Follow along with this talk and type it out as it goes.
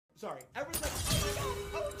Sorry. Everyone's like, oh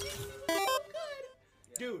my god, oh geez, so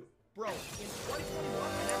good. Dude, bro, in 2021, I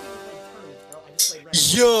never even played tournaments, bro. I just played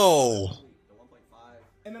regular. Yo!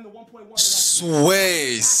 And then the 1.1.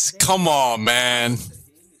 Swayz, come on, man.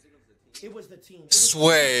 It was the team.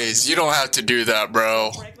 Swayz, you don't have to do that,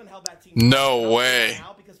 bro. Franklin held that team. No way.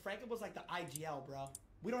 Because Franklin was like the IGL, bro.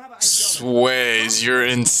 We don't have an IGL. Swayz, you're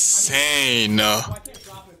insane. I can't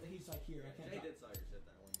drop him. He's like here. I can't drop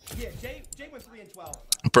him. Yeah, Jay went 3 and 12.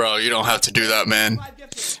 Bro, you don't have to do that, man.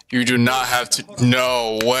 You do not have to.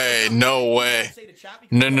 No way. No way.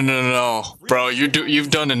 No, no, no, no. Bro,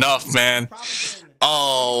 you've done enough, man.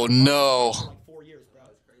 Oh, no.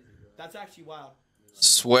 That's actually wild.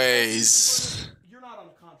 Swayz. You're not on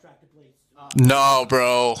a contract to play. No,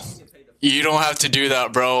 bro. You don't have to do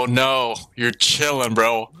that, bro. No. You're chilling,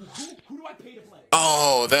 bro. Who do I pay to play?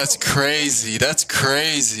 Oh, that's crazy. That's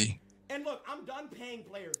crazy. And look, I'm done paying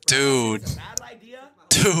players. Dude. It's a bad idea.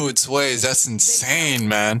 Dude, Swayz, that's insane,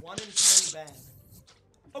 man. 1 in 10 ban.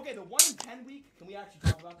 Okay, the 1 in 10 week, can we actually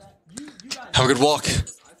talk about that? You guys have a good walk.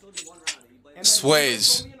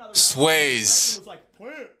 Swayz. Swayz.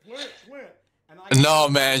 No,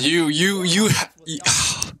 man, you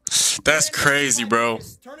that's crazy, bro.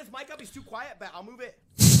 Turn his mic up, he's too quiet, but I'll move it.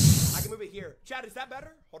 I can move it here. Chad, is that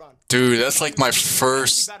better? Hold on. Dude, that's like my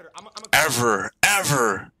first ever.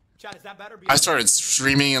 Chad, is that better? I started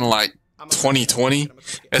streaming in like 2020.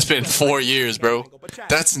 It's been 4 years, bro.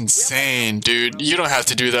 That's insane, dude. You don't have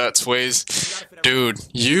to do that, Swayz. Dude,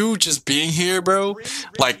 you just being here, bro,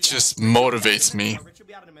 like just motivates me.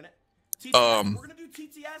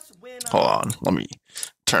 Hold on, let me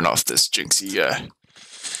turn off this jinxie guy.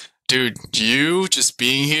 Dude, you just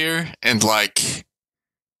being here and like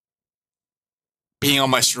being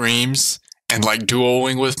on my streams and like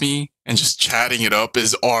duoing with me and just chatting it up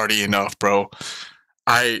is already enough, bro.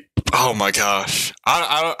 Oh my gosh.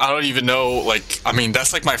 I don't even know, like, I mean,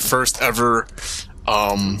 that's like my first ever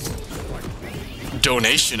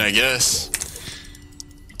donation, I guess.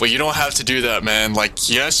 But you don't have to do that, man. Like,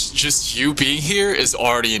 yes, just you being here is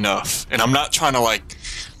already enough. And I'm not trying to like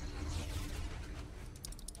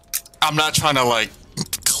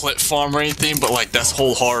clip farm or anything, but like that's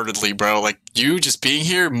wholeheartedly, bro. Like, you just being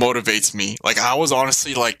here motivates me. Like, I was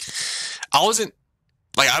honestly like, I wasn't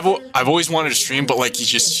like, I've always wanted to stream, but like,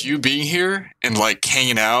 just you being here and like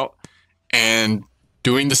hanging out and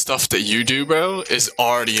doing the stuff that you do, bro, is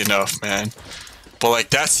already enough, man. But like,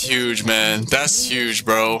 that's huge, man. That's huge,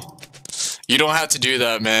 bro. You don't have to do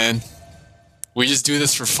that, man. We just do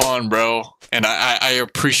this for fun, bro. And I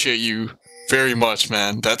appreciate you very much,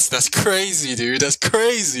 man. That's crazy, dude. That's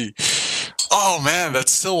crazy. Oh man,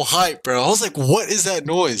 that's so hype, bro. I was like, what is that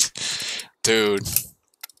noise? Dude.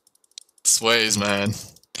 Swayz, man.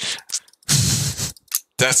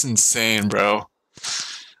 That's insane, bro.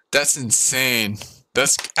 That's insane.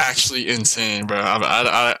 That's actually insane, bro.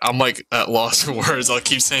 I'm like at loss for words. I'll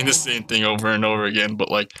keep saying the same thing over and over again, but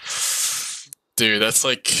like, dude, that's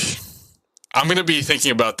like, I'm gonna be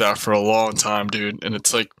thinking about that for a long time, dude. And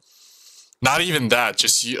it's like, not even that,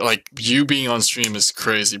 just you, like, you being on stream is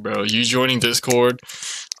crazy, bro. You joining Discord,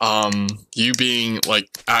 you being like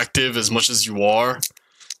active as much as you are,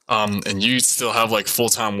 and you still have like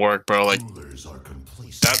full-time work, bro. Like,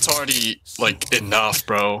 that's already like enough,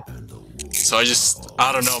 bro. So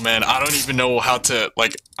I don't know, man. I don't even know how to,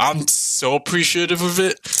 like, I'm so appreciative of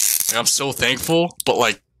it. Like, I'm so thankful, but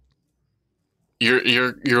like,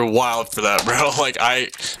 you're wild for that, bro. Like,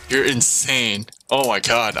 you're insane. Oh my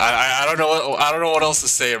god. I don't know what else to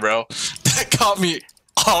say, bro. That caught me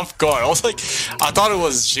off guard. I was like, I thought it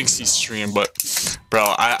was Jinxie's stream, but bro,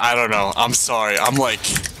 I don't know. I'm sorry. I'm like,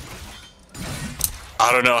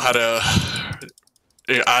 I don't know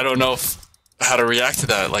how to react to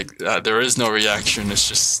that. Like, there is no reaction. It's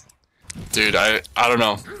just, dude, I don't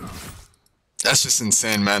know. That's just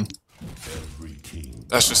insane, man.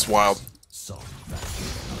 That's just wild.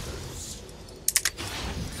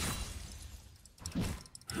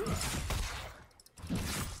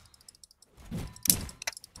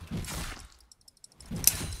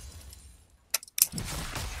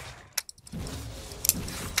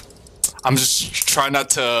 I'm just trying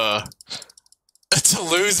not to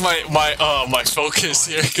lose my focus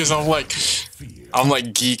here, because I'm like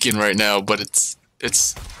geeking right now, but it's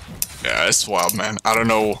yeah, it's wild, man. I don't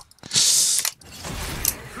know.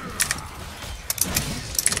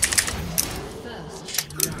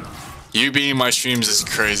 You being in my streams is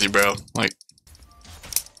crazy, bro. Like,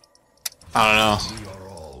 I don't know.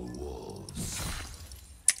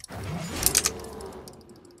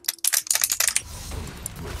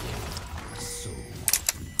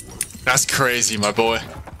 That's crazy, my boy.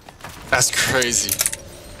 That's crazy.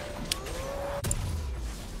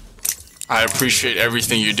 I appreciate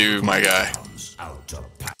everything you do, my guy.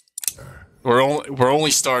 We're only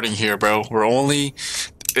starting here, bro.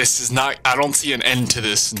 This is not, I don't see an end to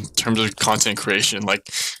this in terms of content creation. Like,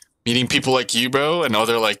 meeting people like you, bro, and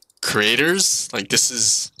other, like, creators, like, this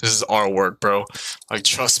is our work, bro. Like,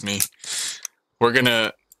 trust me. We're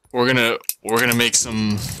gonna make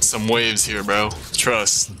some waves here, bro.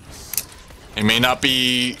 Trust. It may not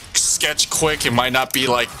be sketch quick, it might not be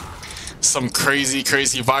like some crazy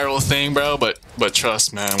viral thing, bro, but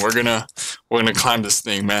trust, man, we're gonna climb this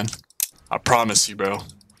thing, man. I promise you, bro.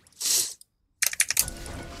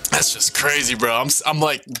 That's just crazy, bro. I'm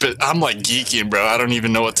like geeking, bro. I don't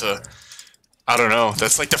even know what to. I don't know.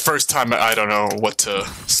 That's like the first time I don't know what to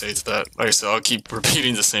say to that. Like I said, I'll keep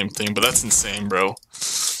repeating the same thing, but that's insane, bro.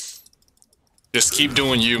 Just keep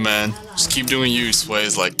doing you, man. Just keep doing you,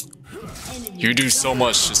 Sways. Like, you do so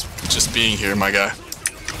much just being here, my guy.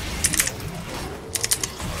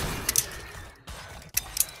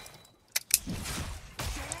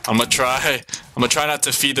 I'm gonna try not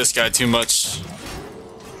to feed this guy too much.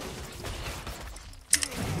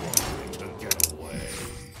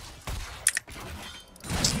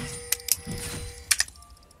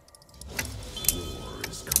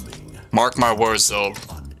 Mark my words, though.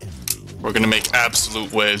 We're gonna make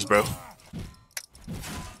absolute waves, bro.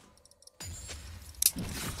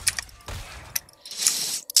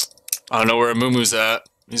 I don't know where Amumu's at.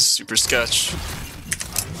 He's super sketch.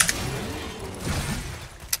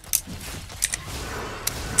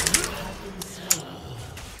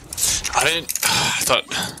 I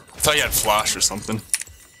thought you had flash or something.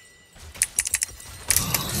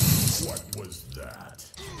 What was that?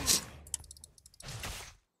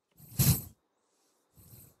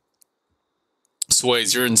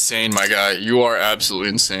 Sways, you're insane, my guy. You are absolutely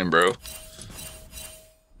insane, bro.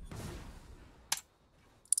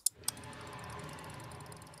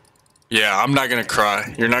 Yeah, I'm not gonna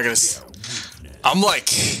cry. You're not gonna. I'm like,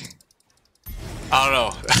 I don't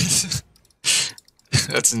know.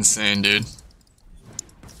 That's insane, dude.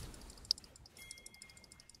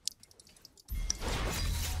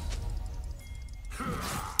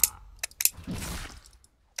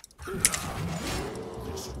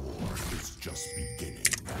 This war is just beginning.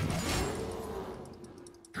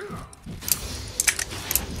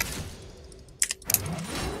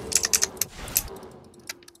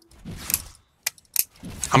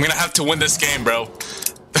 I'm gonna have to win this game, bro.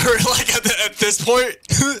 Like at this point,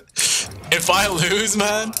 if I lose,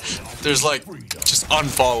 man, there's like, just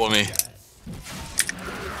unfollow me.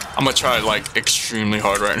 I'm gonna try like extremely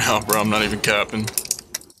hard right now, bro. I'm not even capping.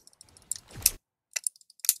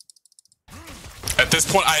 At this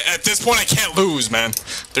point, I can't lose, man.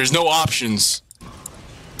 There's no options.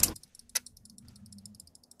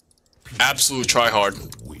 Absolute try hard.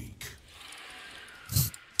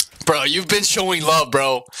 Bro, you've been showing love,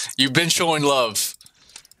 bro. You've been showing love.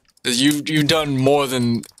 You've done more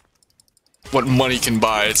than what money can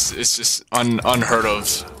buy. It's just unheard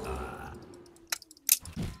of.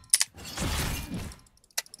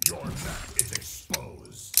 Your map is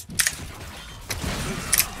exposed.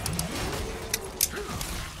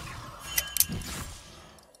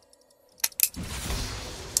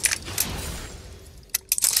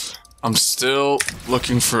 I'm still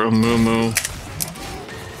looking for a Mumu.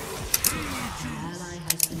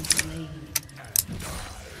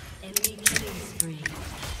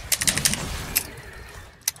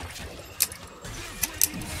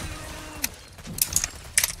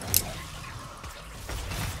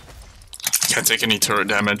 Can't take any turret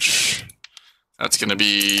damage. That's gonna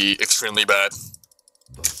be extremely bad.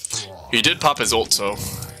 He did pop his ult, so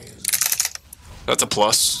that's a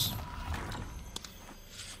plus.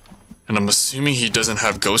 And I'm assuming he doesn't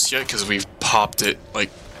have Ghost yet because we've popped it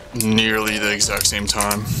like nearly the exact same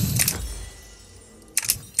time.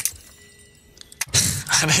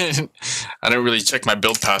 I didn't really check my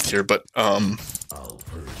build path here, but I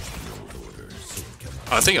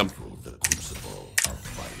think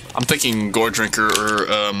I'm thinking Gore Drinker or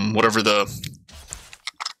whatever the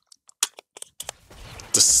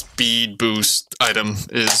speed boost item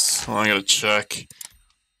is. Oh, I gotta check.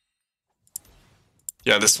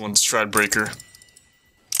 Yeah, this one's Stride Breaker.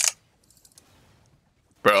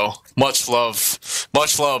 Bro, much love,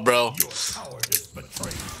 bro.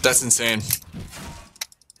 That's insane.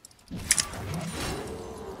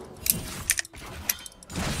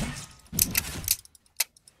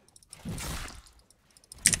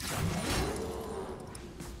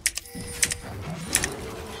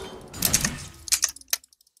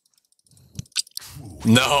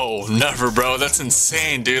 No, never, bro. That's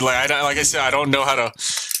insane, dude. Like I said, I don't know how to,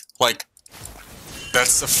 like.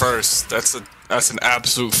 That's the first. That's an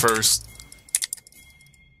absolute first.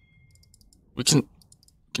 We can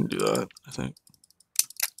do that, I think.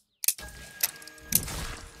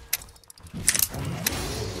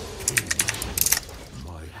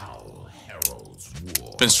 My howl heralds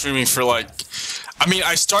war. Been streaming for like, I mean,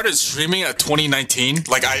 I started streaming at 2019.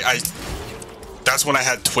 Like I that's when I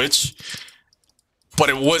had Twitch,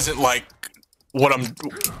 but it wasn't like what I'm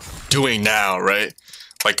doing now, right?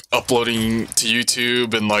 Like uploading to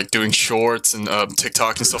YouTube and like doing shorts and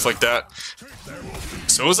TikTok and stuff like that.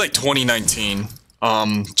 So it was like 2019,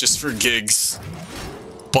 just for gigs.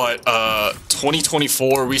 But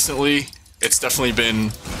 2024 recently, it's definitely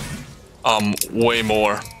been way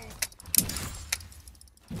more.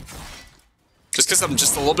 Just because I'm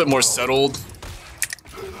just a little bit more settled.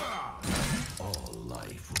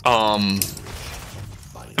 And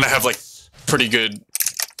I have like pretty good,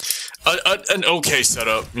 an okay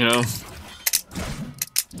setup, you know?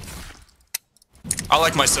 I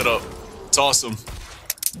like my setup. It's awesome.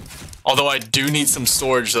 Although I do need some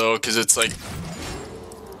storage though, because it's like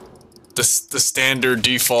the standard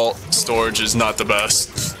default storage is not the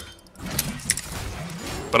best.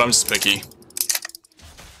 But I'm just picky.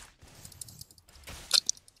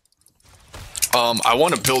 I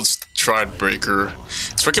want to build Stride Breaker.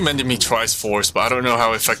 It's recommending me Trice Force, but I don't know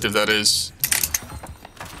how effective that is.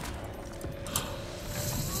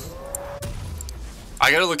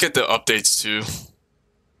 I gotta look at the updates too.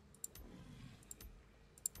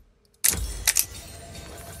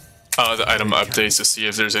 The item updates to see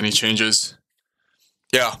if there's any changes.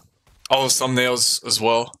 Yeah, all the thumbnails as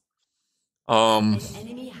well.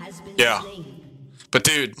 Yeah, but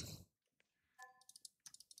dude,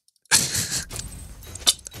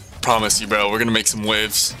 promise you, bro, we're gonna make some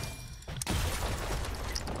waves.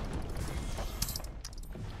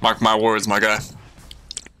 Mark my words, my guy.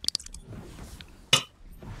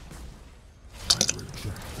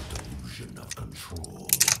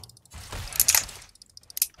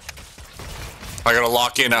 I gotta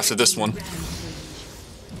lock in after this one.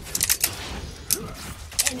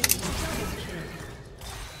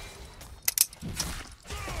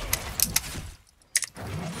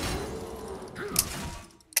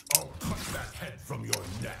 I'll cut that head from your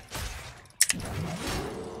neck.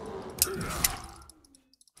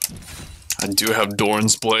 I do have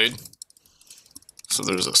Dorn's Blade, so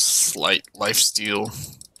there's a slight lifesteal.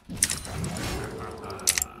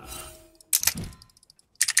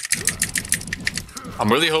 I'm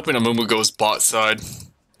really hoping Amumu goes bot side.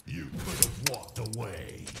 You could have walked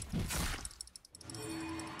away.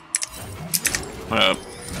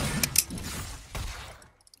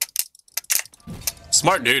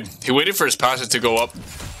 Smart dude. He waited for his passive to go up.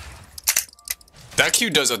 That Q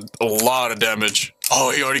does a lot of damage. Oh,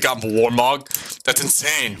 he already got Warmog? That's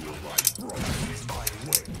insane.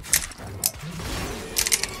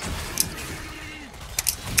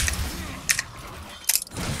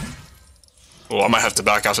 Oh, I might have to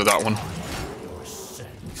back after that one.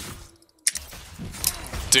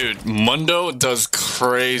 Dude, Mundo does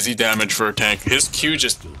crazy damage for a tank. His Q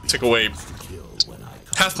just took away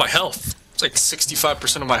half my health. It's like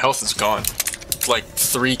 65% of my health is gone. Like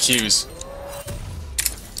 3 Qs.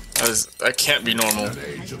 That can't be normal. An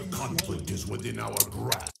age of conflict is within our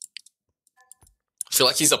grasp. I feel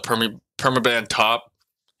like he's a permaban top.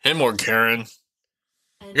 Him or Garen.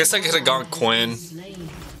 I guess I could have gone Quinn.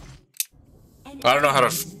 I don't know how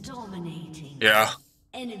to. Yeah.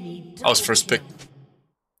 I was first pick.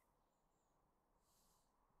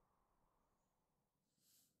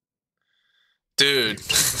 Dude.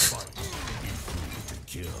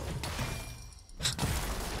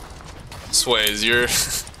 Swayz, you're.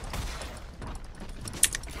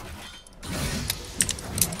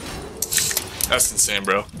 That's insane,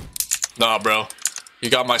 bro. Nah, bro. You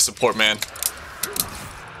got my support, man.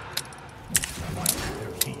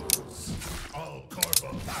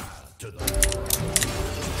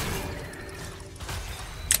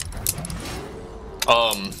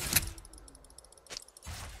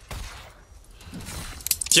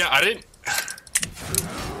 Yeah, I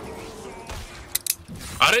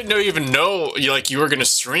didn't even know like you were gonna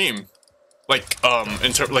stream, like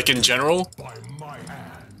in general.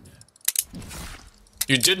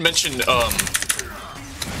 You did mention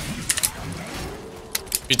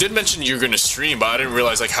you were gonna stream, but I didn't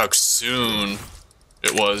realize like how soon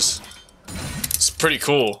it was. It's pretty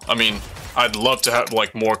cool. I mean, I'd love to have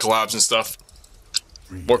like more collabs and stuff,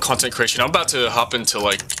 more content creation. I'm about to hop into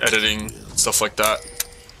like editing stuff like that.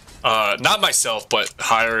 Not myself, but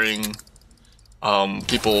hiring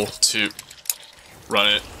people to run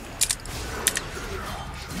it.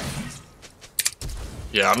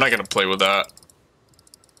 Yeah, I'm not gonna play with that.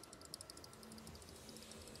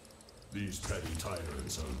 These petty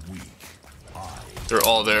tyrants are weak. I They're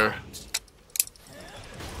all there.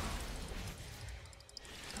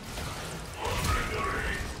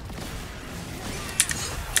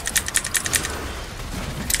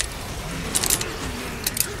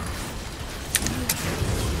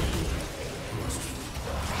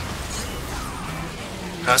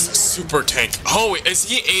 That's a super tank. Oh, is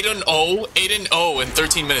he 8-0? 8-0 in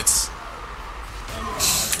 13 minutes.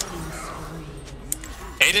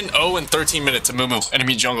 8-0 in 13 minutes. A Mumu,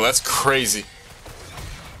 enemy jungle. That's crazy.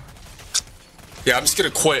 Yeah, I'm just gonna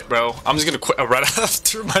quit, bro. I'm just gonna quit right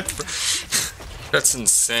after my. That's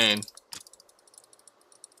insane.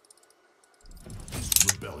 This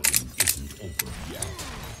rebellion isn't over yet.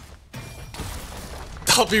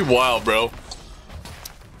 That'll be wild, bro.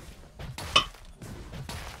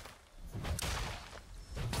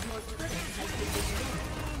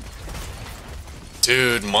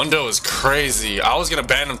 Dude, Mundo is crazy. I was gonna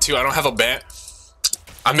ban him too. I don't have a ban.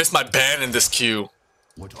 I missed my ban in this queue.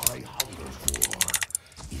 What I hunger for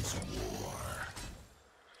is war.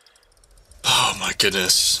 Oh my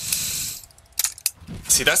goodness.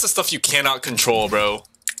 See, that's the stuff you cannot control, bro.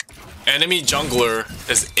 Enemy jungler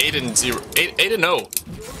is 8-0.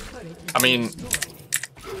 8-0. I mean,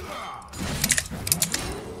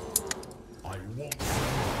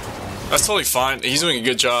 that's totally fine. He's doing a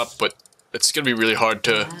good job, but it's gonna be really hard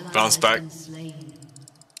to bounce back.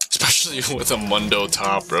 Especially with a Mundo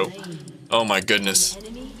top, bro. Oh my goodness.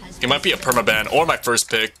 He might be a permaban or my first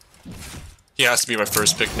pick. He has to be my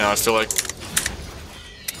first pick now, I feel like.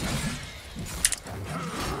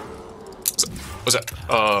 What's that?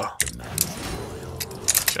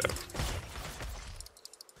 Okay.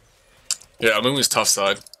 Yeah, Amumu's tough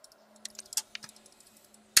side.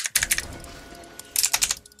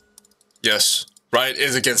 Yes. Riot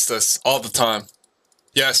is against us all the time.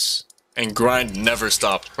 Yes. And grind never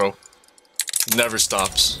stops, bro. Never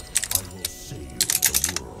stops. I will save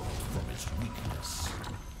the world from its weakness.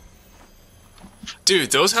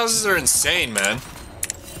 Dude, those houses are insane, man.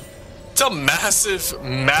 It's a massive,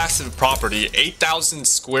 massive property. 8,000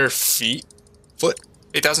 square feet? Foot?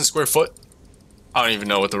 8,000 square foot? I don't even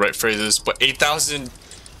know what the right phrase is, but 8,000.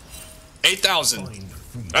 8,000.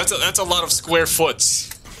 That's a lot of square foots.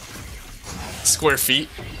 Square feet?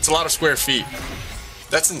 It's a lot of square feet.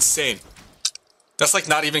 That's insane. That's like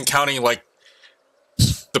not even counting like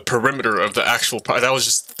the perimeter of the actual that was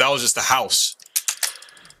just the house.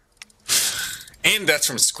 And that's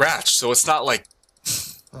from scratch, so it's not like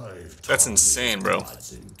that's insane, bro.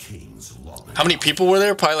 How many people were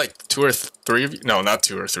there? Probably like 2 or 3 of you. No, not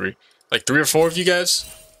 2 or 3. Like 3 or 4 of you guys?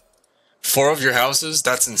 4 of your houses?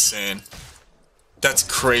 That's insane. That's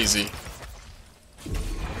crazy.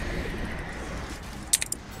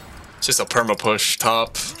 It's just a perma push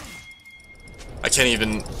top. I can't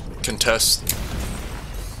even contest.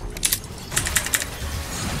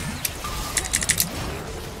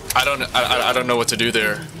 I don't know what to do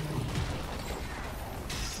there.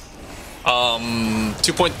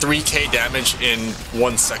 2.3k damage in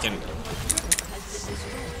 1 second.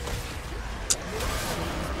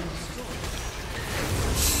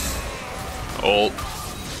 Ult.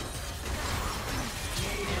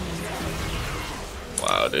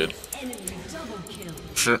 Wow, dude.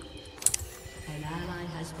 Sure. An ally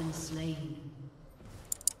has been slain.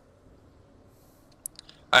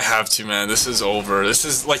 I have to, man. This is over. This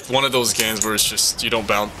is like one of those games where it's just you don't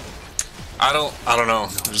bounce. I don't know.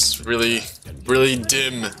 There's really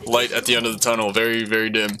dim light at the end of the tunnel. Very, very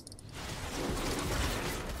dim.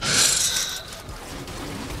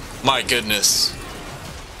 My goodness.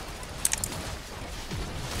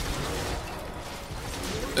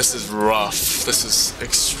 This is rough. This is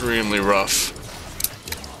extremely rough.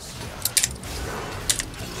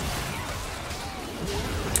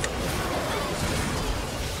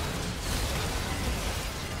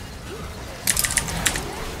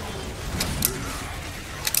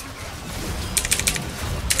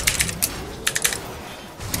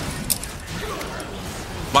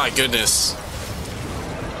 My goodness.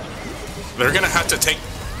 They're gonna have to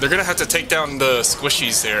take down the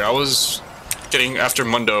squishies there. I was getting after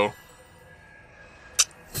Mundo.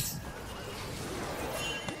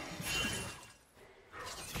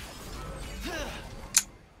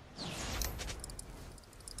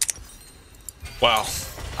 Wow.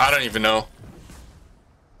 I don't even know.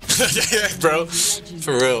 Yeah, bro.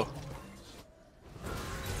 For real.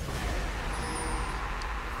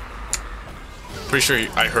 Pretty sure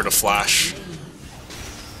I heard a flash.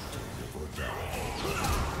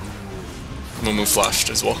 Mumu flashed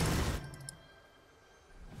as well.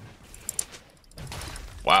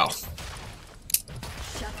 Wow.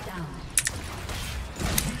 Shutdown.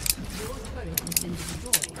 Your turret has been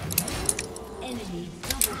destroyed. enemy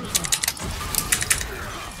double kill.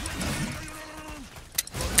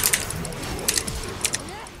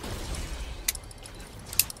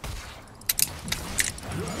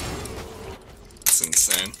 It's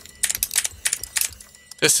insane.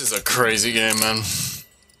 This is a crazy game, man.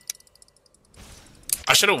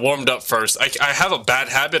 I should have warmed up first. I have a bad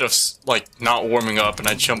habit of like not warming up, and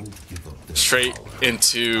I jump straight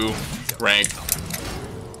into rank.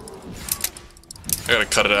 I gotta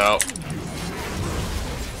cut it out.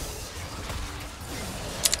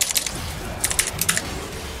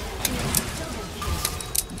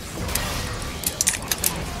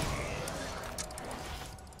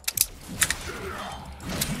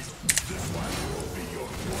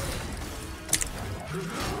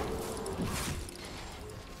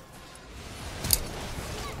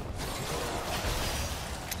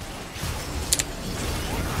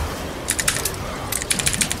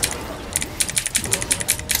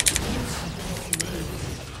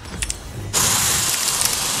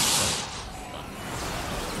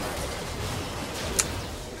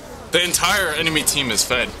 The entire enemy team is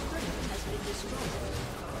fed.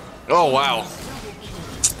 Oh, wow.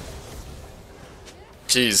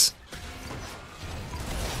 Jeez.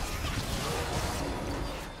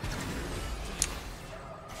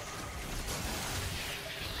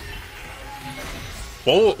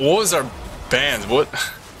 What was our bans? What?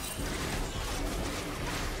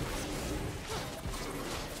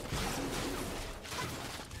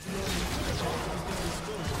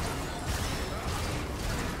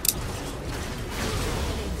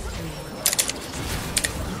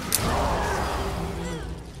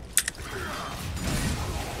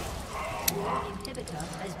 Inhibitor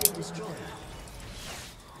has been destroyed.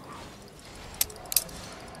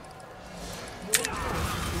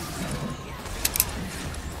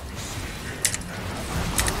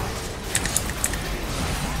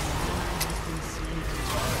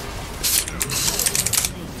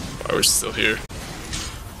 Why we're still here?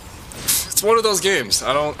 It's one of those games.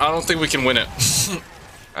 I don't think we can win it.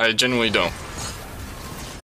 I genuinely don't.